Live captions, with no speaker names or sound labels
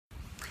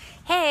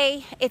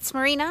Hey, it's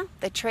Marina,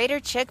 the Trader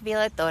Chick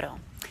Villatoro.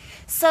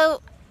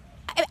 So,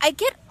 I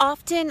get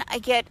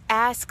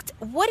asked,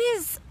 what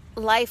is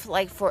life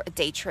like for a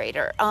day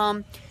trader?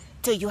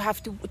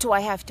 Do I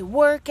have to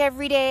work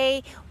every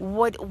day?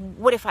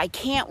 What if I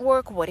can't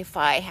work? What if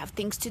I have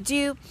things to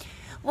do?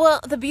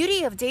 Well, the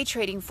beauty of day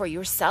trading for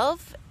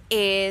yourself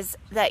is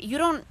that you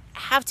don't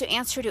have to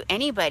answer to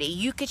anybody.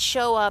 You could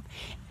show up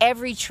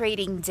every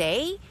trading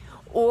day,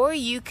 or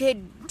you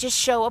could just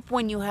show up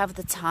when you have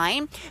the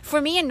time. For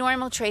me, a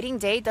normal trading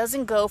day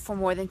doesn't go for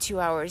more than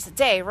 2 hours a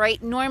day,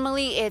 right?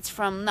 Normally it's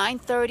from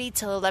 9:30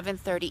 till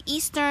 11:30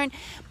 Eastern,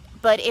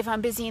 but if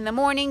I'm busy in the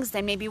mornings,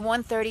 then maybe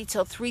 1:30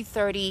 till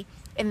 3:30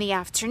 in the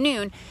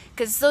afternoon,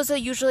 because those are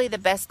usually the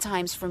best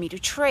times for me to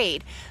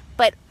trade.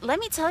 But let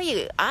me tell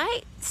you,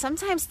 I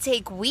sometimes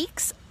take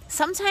weeks,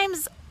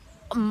 sometimes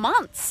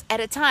months at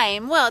a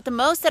time. Well, the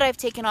most that I've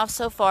taken off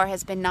so far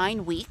has been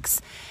 9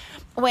 weeks,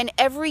 when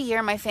every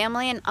year my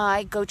family and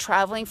I go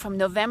traveling from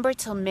November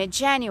till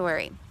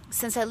mid-January.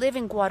 Since I live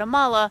in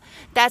Guatemala,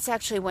 that's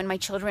actually when my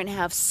children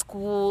have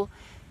school.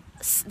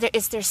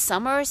 It's their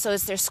summer, so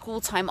it's their school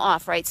time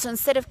off, right? So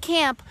instead of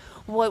camp,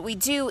 what we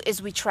do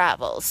is we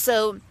travel.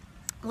 So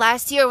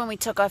last year when we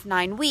took off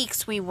 9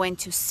 weeks, we went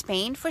to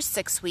Spain for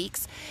 6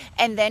 weeks,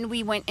 and then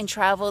we went and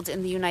traveled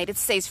in the United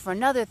States for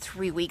another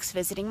 3 weeks,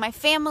 visiting my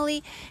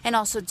family and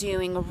also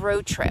doing a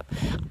road trip.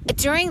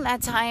 During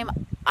that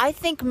time, I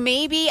think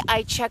maybe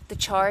I checked the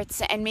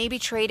charts and maybe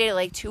traded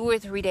like 2 or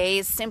 3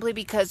 days, simply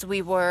because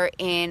we were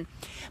in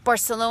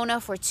Barcelona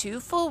for 2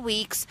 full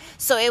weeks.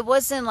 So it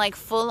wasn't like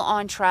full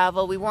on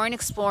travel. We weren't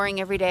exploring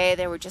every day.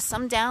 There were just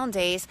some down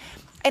days.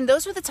 And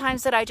those were the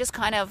times that I just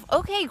kind of,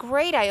 okay,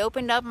 great. I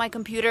opened up my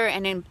computer,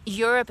 and in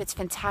Europe, it's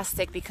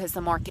fantastic because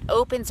the market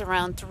opens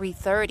around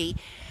 3:30.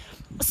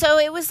 So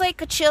it was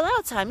like a chill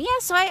out time. Yeah,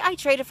 so I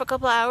traded for a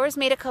couple hours,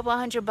 made a couple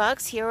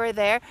 $100 here or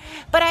there,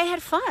 but I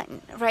had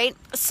fun, right?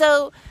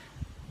 So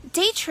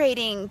day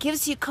trading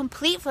gives you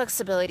complete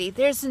flexibility.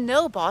 There's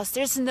no boss,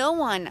 there's no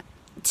one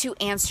to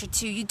answer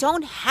to. You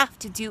don't have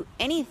to do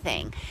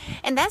anything.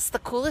 And that's the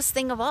coolest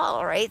thing of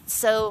all, right?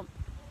 So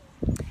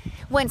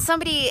when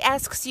somebody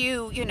asks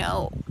you,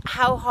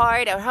 how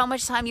hard or how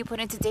much time you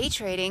put into day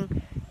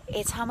trading,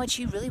 it's how much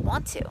you really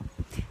want to.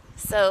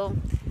 So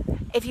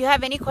if you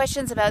have any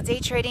questions about day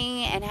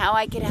trading and how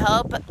I could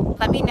help,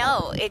 let me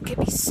know. It could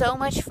be so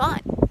much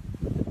fun.